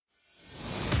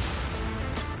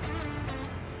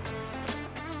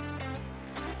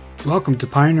Welcome to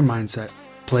Pioneer Mindset,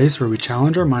 a place where we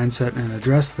challenge our mindset and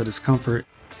address the discomfort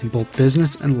in both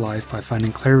business and life by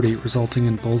finding clarity resulting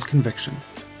in bold conviction.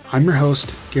 I'm your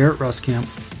host, Garrett Ruskamp,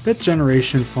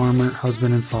 fifth-generation farmer,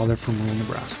 husband, and father from rural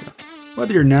Nebraska.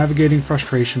 Whether you're navigating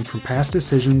frustration from past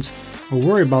decisions or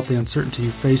worry about the uncertainty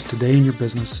you face today in your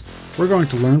business, we're going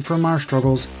to learn from our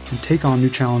struggles and take on new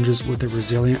challenges with a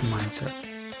resilient mindset.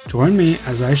 Join me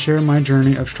as I share my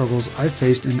journey of struggles I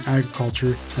faced in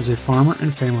agriculture as a farmer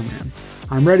and family man.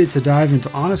 I'm ready to dive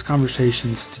into honest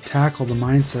conversations to tackle the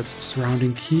mindsets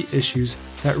surrounding key issues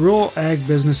that rural ag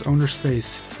business owners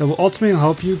face that will ultimately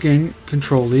help you gain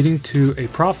control, leading to a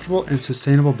profitable and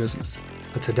sustainable business.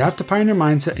 Let's adapt to Pioneer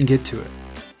Mindset and get to it.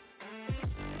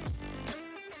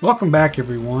 Welcome back,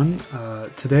 everyone.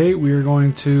 Today we are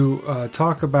going to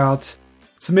talk about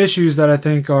some issues that I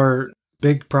think are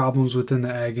big problems within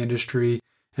the ag industry.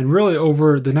 And really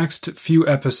over the next few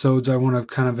episodes, I want to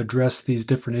kind of address these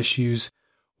different issues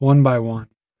one by one.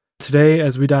 Today,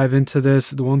 as we dive into this,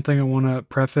 the one thing I want to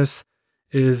preface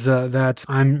is that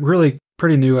I'm really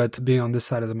pretty new at being on this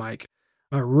side of the mic.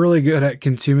 I'm really good at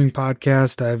consuming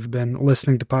podcasts. I've been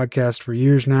listening to podcasts for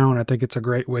years now, and I think it's a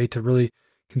great way to really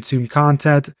consume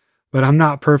content, but I'm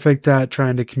not perfect at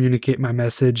trying to communicate my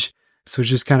message. So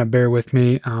just kind of bear with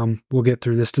me. We'll get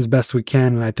through this as best we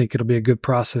can, and I think it'll be a good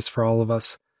process for all of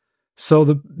us. So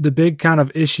the big kind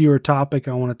of issue or topic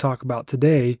I want to talk about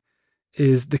today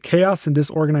is the chaos and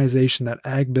disorganization that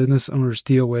ag business owners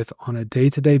deal with on a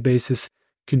day-to-day basis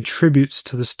contributes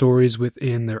to the stories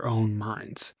within their own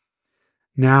minds.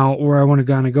 Now, where I want to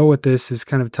kind of go with this is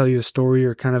kind of tell you a story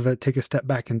or kind of take a step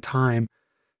back in time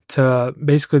to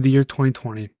basically the year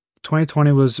 2020.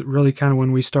 2020 was really kind of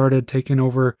when we started taking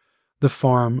over the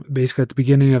farm. Basically at the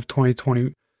beginning of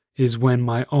 2020 is when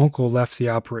my uncle left the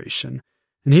operation.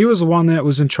 And he was the one that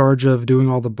was in charge of doing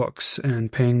all the books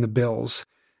and paying the bills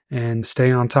and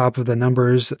staying on top of the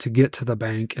numbers to get to the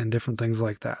bank and different things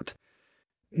like that.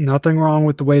 Nothing wrong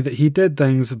with the way that he did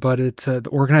things, but the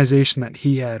organization that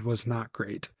he had was not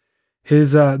great.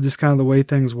 His just kind of the way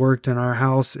things worked in our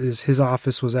house is his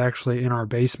office was actually in our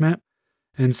basement.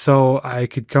 And so I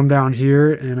could come down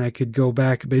here and I could go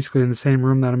back basically in the same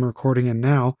room that I'm recording in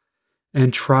now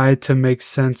and try to make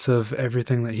sense of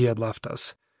everything that he had left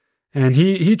us. And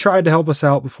he tried to help us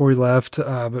out before he left,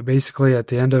 but basically at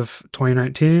the end of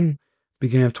 2019,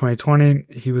 beginning of 2020,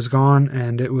 he was gone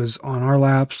and it was on our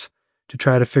laps to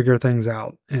try to figure things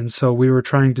out. And so we were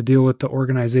trying to deal with the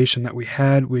organization that we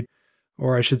had,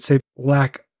 or I should say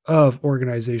lack of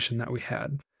organization that we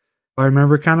had. I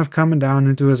remember kind of coming down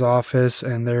into his office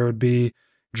and there would be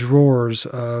drawers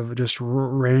of just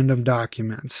random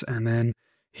documents. And then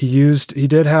he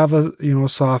did have a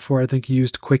software. I think he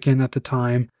used Quicken at the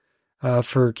time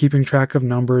for keeping track of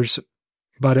numbers,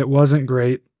 but it wasn't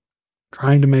great.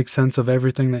 Trying to make sense of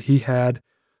everything that he had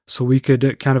so we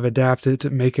could kind of adapt it to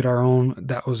make it our own.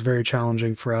 That was very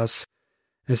challenging for us,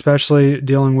 especially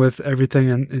dealing with everything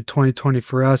in 2020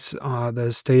 for us. The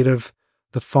state of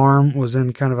the farm was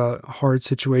in kind of a hard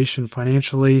situation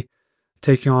financially,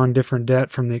 taking on different debt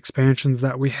from the expansions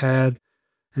that we had.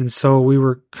 And so we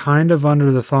were kind of under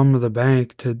the thumb of the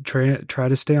bank to try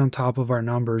to stay on top of our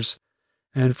numbers.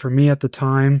 And for me at the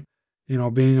time,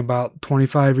 being about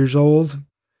 25 years old,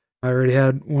 I already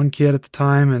had one kid at the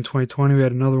time. In 2020, we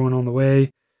had another one on the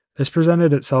way. This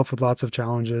presented itself with lots of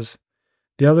challenges.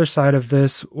 The other side of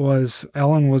this was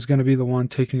Ellen was going to be the one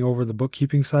taking over the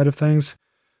bookkeeping side of things.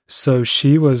 So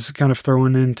she was kind of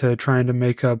thrown into trying to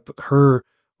make up her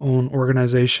own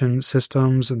organization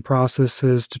systems and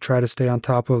processes to try to stay on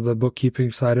top of the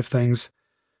bookkeeping side of things.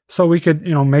 So we could,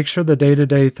 make sure the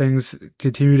day-to-day things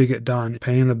continue to get done,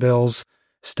 paying the bills,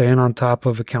 staying on top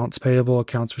of accounts payable,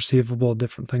 accounts receivable,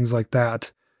 different things like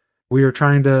that. We were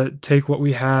trying to take what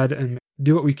we had and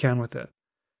do what we can with it.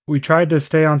 We tried to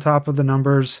stay on top of the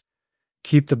numbers,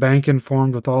 keep the bank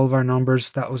informed with all of our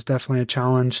numbers. That was definitely a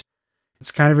challenge. It's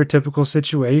kind of a typical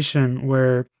situation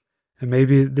where, and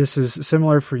maybe this is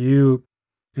similar for you,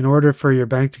 in order for your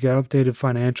bank to get updated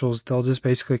financials, they'll just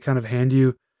basically kind of hand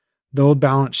you the old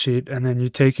balance sheet and then you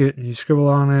take it and you scribble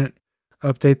on it,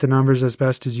 update the numbers as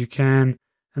best as you can,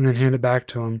 and then hand it back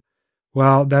to them.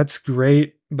 Well, that's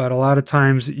great, but a lot of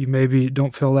times you maybe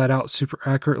don't fill that out super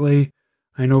accurately.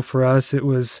 I know for us, it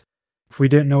was, if we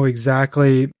didn't know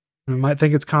exactly, we might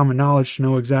think it's common knowledge to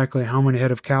know exactly how many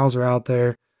head of cows are out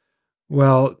there.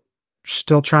 Well,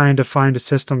 still trying to find a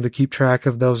system to keep track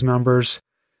of those numbers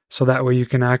so that way you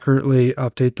can accurately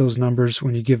update those numbers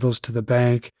when you give those to the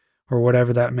bank or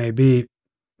whatever that may be.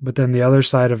 But then the other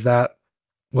side of that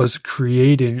was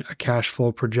creating a cash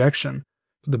flow projection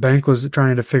The bank was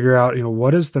trying to figure out,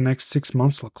 what does the next 6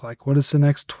 months look like? What does the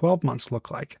next 12 months look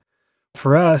like?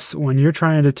 For us, when you're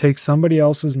trying to take somebody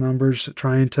else's numbers,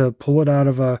 trying to pull it out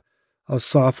of a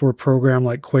software program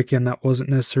like Quicken that wasn't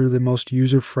necessarily the most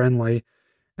user-friendly,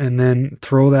 and then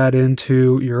throw that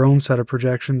into your own set of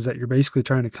projections that you're basically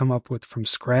trying to come up with from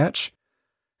scratch,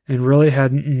 and really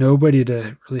had nobody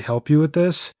to really help you with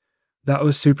this, that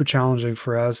was super challenging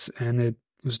for us, and it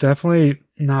was definitely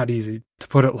not easy, to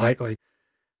put it lightly.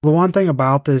 The one thing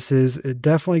about this is it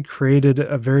definitely created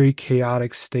a very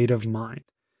chaotic state of mind.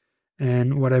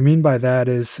 And what I mean by that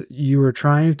is you were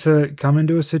trying to come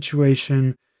into a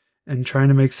situation and trying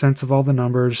to make sense of all the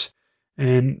numbers.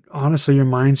 And honestly, your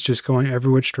mind's just going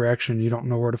every which direction. You don't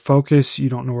know where to focus. You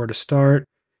don't know where to start.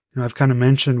 I've kind of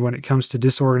mentioned when it comes to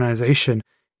disorganization,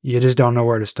 you just don't know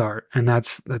where to start. And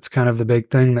that's kind of the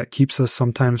big thing that keeps us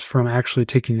sometimes from actually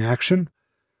taking action.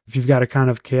 If you've got a kind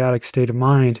of chaotic state of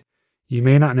mind, you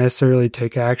may not necessarily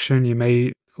take action. You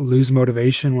may lose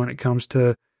motivation when it comes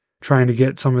to trying to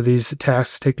get some of these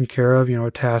tasks taken care of,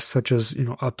 tasks such as,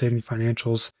 updating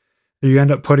financials. You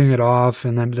end up putting it off,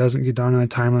 and then it doesn't get done in a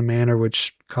timely manner,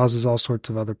 which causes all sorts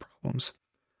of other problems.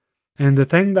 And the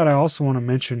thing that I also want to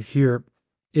mention here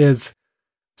is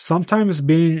sometimes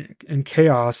being in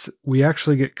chaos, we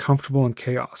actually get comfortable in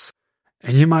chaos.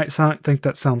 And you might think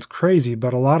that sounds crazy,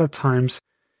 but a lot of times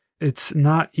it's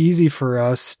not easy for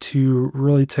us to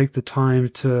really take the time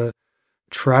to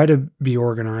try to be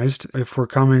organized. If we're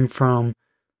coming from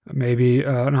maybe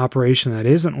an operation that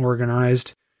isn't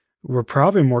organized, we're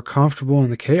probably more comfortable in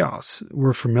the chaos.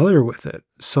 We're familiar with it.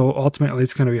 So ultimately,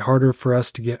 it's going to be harder for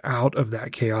us to get out of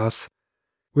that chaos,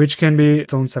 which can be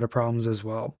its own set of problems as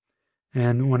well.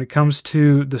 And when it comes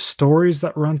to the stories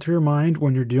that run through your mind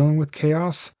when you're dealing with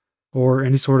chaos or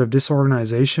any sort of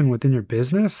disorganization within your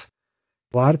business,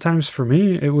 a lot of times for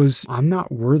me, it was, I'm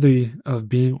not worthy of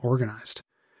being organized,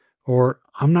 or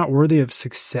I'm not worthy of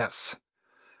success.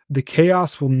 The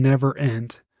chaos will never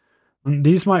end. And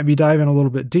these might be diving a little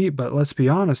bit deep, but let's be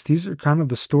honest, these are kind of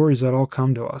the stories that all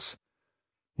come to us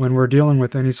when we're dealing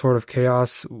with any sort of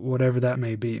chaos, whatever that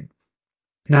may be.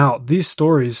 Now, these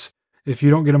stories, if you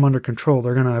don't get them under control,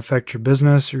 they're going to affect your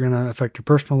business, you're going to affect your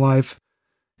personal life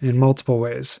in multiple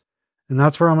ways. And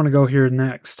that's where I'm going to go here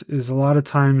next, is a lot of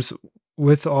times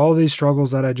with all these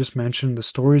struggles that I just mentioned, the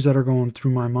stories that are going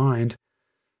through my mind,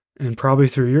 and probably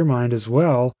through your mind as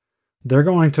well, they're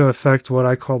going to affect what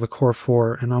I call the core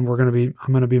four. And I'm going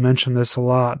to be mentioning this a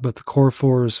lot, but the core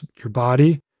four is your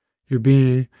body, your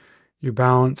being, your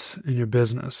balance, and your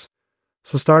business.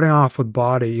 So starting off with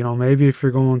body, maybe if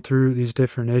you're going through these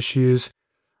different issues,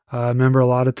 I remember a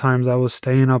lot of times I was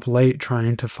staying up late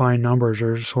trying to find numbers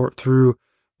or sort through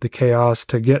the chaos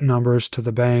to get numbers to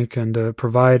the bank and to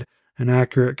provide an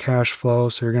accurate cash flow.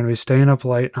 So you're going to be staying up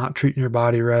late, not treating your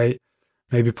body right,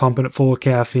 maybe pumping it full of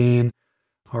caffeine,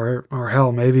 or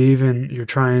hell, maybe even you're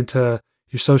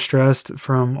so stressed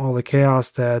from all the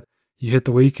chaos that you hit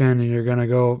the weekend and you're going to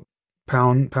go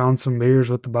pound some beers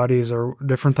with the buddies or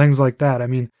different things like that. I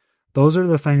mean, those are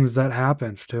the things that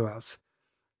happen to us.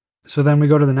 So then we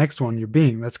go to the next one, your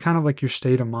being. That's kind of like your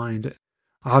state of mind.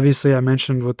 Obviously, I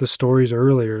mentioned with the stories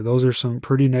earlier, those are some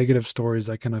pretty negative stories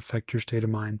that can affect your state of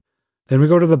mind. Then we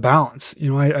go to the balance.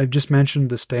 I just mentioned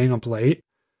the staying up late.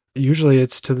 Usually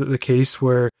it's to the case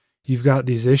where you've got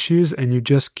these issues and you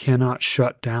just cannot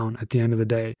shut down at the end of the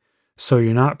day. So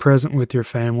you're not present with your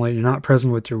family, you're not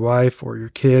present with your wife or your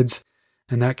kids,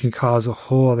 and that can cause a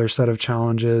whole other set of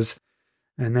challenges.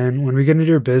 And then when we get into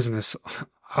your business,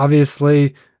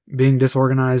 obviously being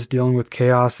disorganized, dealing with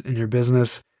chaos in your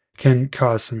business can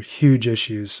cause some huge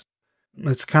issues.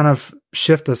 Let's kind of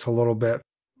shift this a little bit.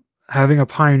 Having a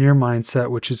pioneer mindset,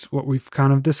 which is what we've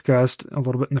kind of discussed a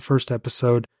little bit in the first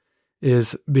episode,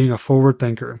 is being a forward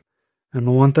thinker. And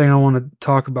the one thing I want to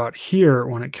talk about here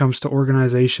when it comes to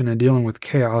organization and dealing with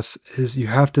chaos is you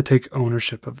have to take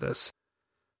ownership of this.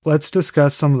 Let's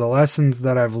discuss some of the lessons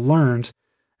that I've learned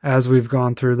as we've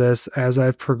gone through this, as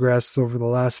I've progressed over the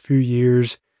last few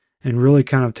years and really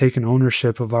kind of taken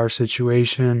ownership of our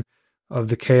situation, of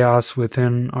the chaos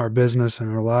within our business and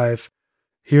our life.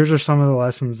 Here's are some of the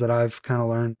lessons that I've kind of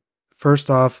learned. First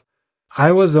off,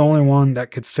 I was the only one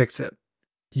that could fix it.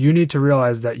 You need to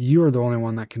realize that you are the only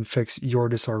one that can fix your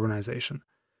disorganization.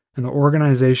 And the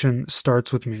organization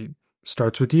starts with me,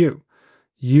 starts with you.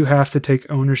 You have to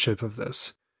take ownership of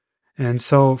this. And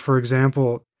so, for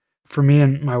example, for me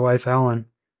and my wife, Ellen,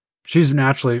 she's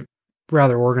naturally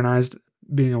rather organized.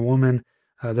 Being a woman,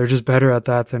 they're just better at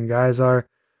that than guys are.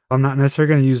 I'm not necessarily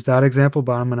going to use that example,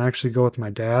 but I'm going to actually go with my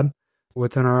dad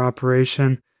within our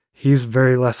operation. He's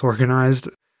very less organized.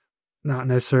 not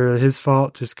necessarily his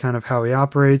fault, just kind of how he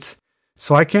operates.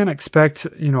 So I can't expect,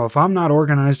 if I'm not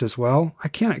organized as well, I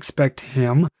can't expect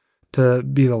him to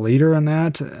be the leader in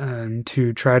that and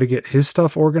to try to get his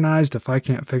stuff organized if I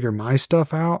can't figure my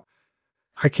stuff out.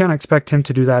 I can't expect him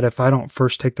to do that if I don't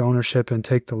first take the ownership and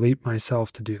take the leap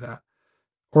myself to do that.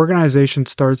 Organization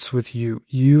starts with you.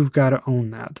 You've got to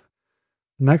own that.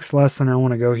 Next lesson I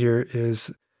want to go here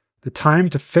is the time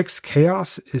to fix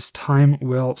chaos is time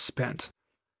well spent.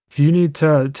 If you need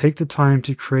to take the time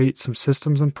to create some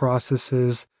systems and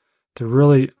processes to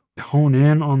really hone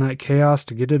in on that chaos,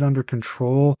 to get it under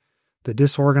control, the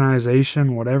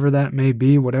disorganization, whatever that may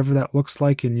be, whatever that looks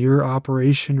like in your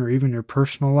operation or even your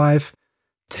personal life,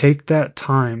 take that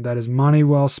time. That is money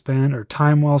well spent or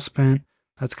time well spent.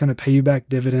 That's going to pay you back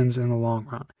dividends in the long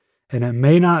run. And it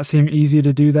may not seem easy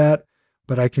to do that,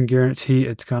 but I can guarantee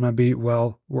it's going to be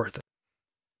well worth it.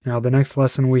 Now, the next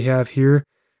lesson we have here,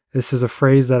 this is a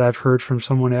phrase that I've heard from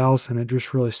someone else and it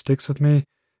just really sticks with me,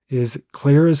 is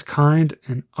clear is kind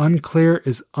and unclear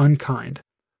is unkind.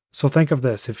 So think of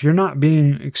this. If you're not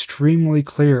being extremely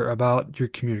clear about your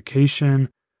communication,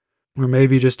 or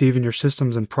maybe just even your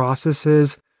systems and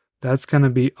processes, that's going to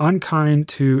be unkind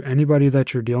to anybody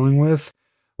that you're dealing with,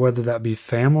 whether that be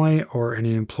family or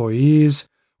any employees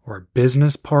or a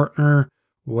business partner,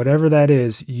 whatever that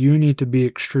is. You need to be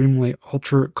extremely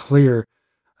ultra clear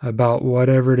about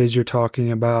whatever it is you're talking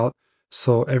about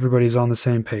so everybody's on the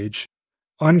same page.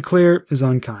 Unclear is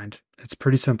unkind. It's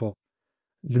pretty simple.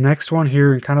 The next one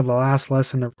here, and kind of the last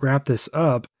lesson to wrap this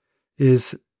up,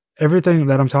 is everything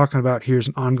that I'm talking about here is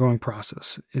an ongoing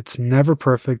process. It's never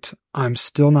perfect. I'm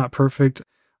still not perfect.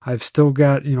 I've still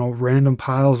got, random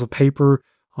piles of paper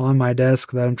on my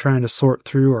desk that I'm trying to sort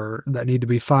through or that need to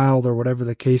be filed or whatever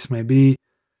the case may be.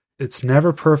 It's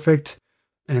never perfect.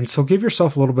 And so give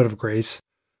yourself a little bit of grace.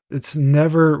 It's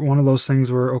never one of those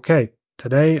things where, okay,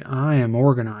 today I am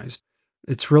organized.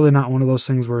 It's really not one of those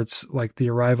things where it's like the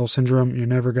arrival syndrome. You're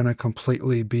never going to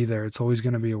completely be there. It's always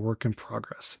going to be a work in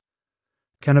progress.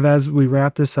 Kind of as we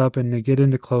wrap this up and to get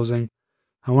into closing,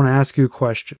 I want to ask you a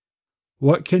question.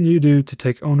 What can you do to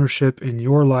take ownership in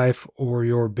your life or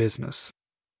your business?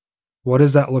 What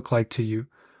does that look like to you?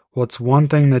 What's one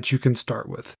thing that you can start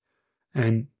with?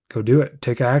 And go do it.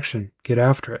 Take action. Get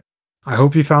after it. I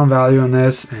hope you found value in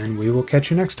this, and we will catch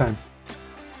you next time.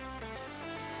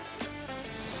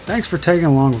 Thanks for tagging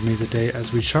along with me today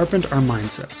as we sharpened our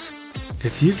mindsets.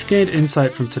 If you've gained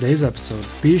insight from today's episode,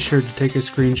 be sure to take a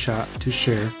screenshot to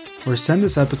share or send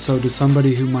this episode to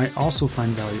somebody who might also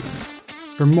find value in it.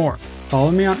 For more,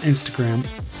 follow me on Instagram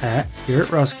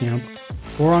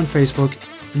 @GarrettRuskamp or on Facebook,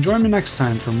 and join me next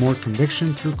time for more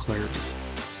conviction through clarity.